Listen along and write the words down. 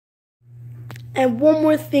And one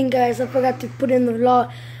more thing, guys, I forgot to put in the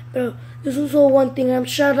vlog, but this is also one thing. I'm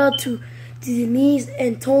shout out to Denise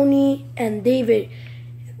and Tony and David.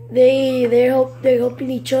 They're helping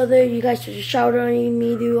each other. You guys should shout out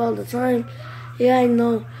me do all the time. Yeah, I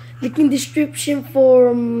know. Link in description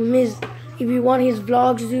for his, if you want his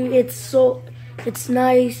vlogs, dude. It's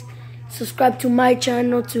nice. Subscribe to my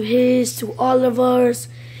channel, to his, to all of us.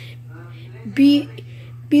 Be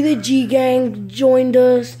the G gang. Join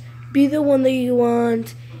us. Be the one that you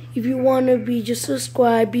want. If you want to be, just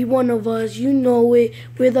subscribe. Be one of us. You know it.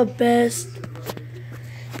 We're the best.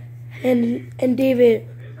 And David,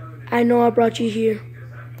 I know I brought you here,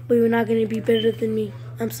 but you're not going to be better than me.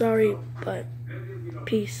 I'm sorry, but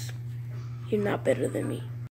peace. You're not better than me.